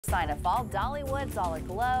Sign of fall, Dollywood's all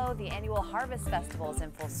aglow. The annual Harvest Festival is in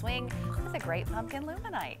full swing with a great pumpkin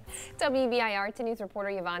LumiNights. WBIR 10 News reporter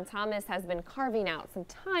Yvonne Thomas has been carving out some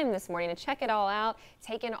time this morning to check it all out,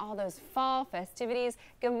 take in all those fall festivities.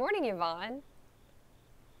 Good morning, Yvonne.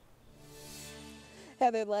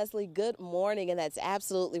 Heather, Leslie, good morning, and that's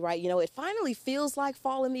absolutely right. You know, it finally feels like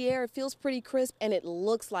fall in the air. It feels pretty crisp, and it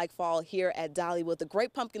looks like fall here at Dollywood. The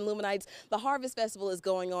Great Pumpkin LumiNights, the Harvest Festival is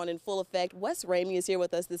going on in full effect. Wes Ramey is here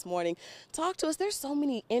with us this morning. Talk to us. There's so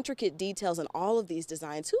many intricate details in all of these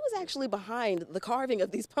designs. Who is actually behind the carving of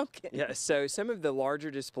these pumpkins? Yeah, so some of the larger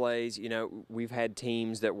displays, you know, we've had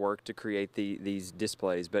teams that work to create these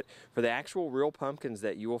displays, but for the actual real pumpkins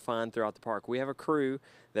that you will find throughout the park, we have a crew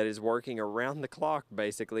that is working around the clock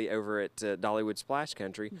basically over at Dollywood Splash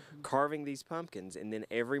Country, carving these pumpkins, and then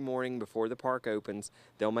every morning before the park opens,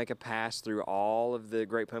 they'll make a pass through all of the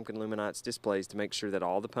Great Pumpkin LumiNights displays to make sure that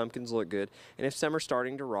all the pumpkins look good. And if some are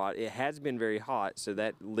starting to rot, it has been very hot, so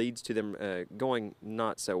that leads to them going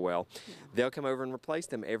not so well. They'll come over and replace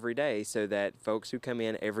them every day so that folks who come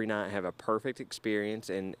in every night have a perfect experience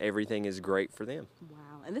and everything is great for them. Wow.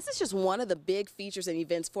 And this is just one of the big features and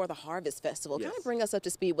events for the Harvest Festival. Yes. Kind of bring us up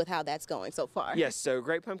to speed with how that's going so far. Yes, so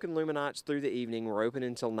Great Pumpkin LumiNights through the evening. We're open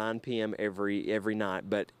until 9 p.m. every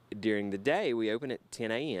night, but during the day we open at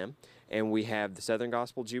 10 a.m. and we have the Southern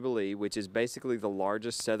Gospel Jubilee, which is basically the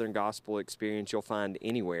largest Southern Gospel experience you'll find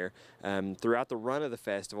anywhere. Throughout the run of the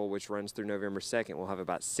festival, which runs through November 2nd, we'll have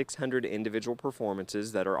about 600 individual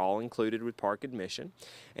performances that are all included with park admission.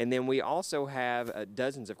 And then we also have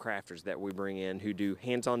dozens of crafters that we bring in who do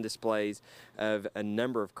hands-on displays of a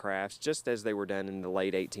number of crafts, just as they were done in the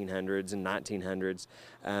late 1800s and 1900s.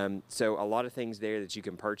 So a lot of things there that you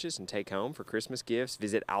can purchase and take home for Christmas gifts.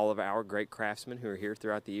 Visit all of our great craftsmen who are here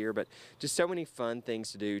throughout the year, but just so many fun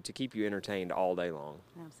things to do to keep you entertained all day long.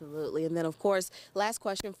 Absolutely. And then, of course, last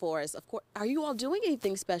question for us. Of course, are you all doing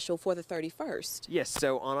anything special for the 31st? Yes.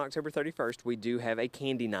 So on October 31st, we do have a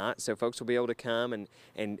candy night. So folks will be able to come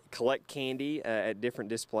and collect candy at different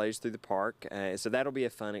displays through the park. So that'll be a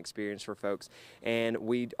fun experience for folks. And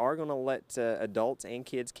we are going to let adults and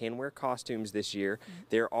kids can wear costumes this year.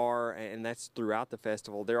 There are, and that's throughout the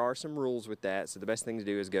festival, there are some rules with that. So the best thing to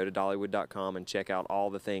do is go to Dollywood.com and check out all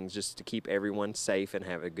the things just to keep everyone safe and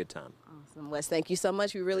have a good time. Awesome, Wes. Thank you so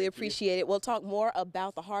much. We really appreciate it. We'll talk more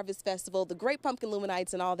about the Harvest Festival, the Great Pumpkin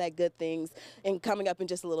LumiNights, and all that good things, and coming up in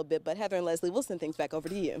just a little bit. But Heather and Leslie, we'll send things back over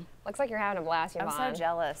to you. Looks like you're having a blast, Yvonne. I'm so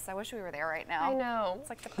jealous. I wish we were there right now. I know. It's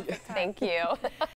like the perfect time. Thank you.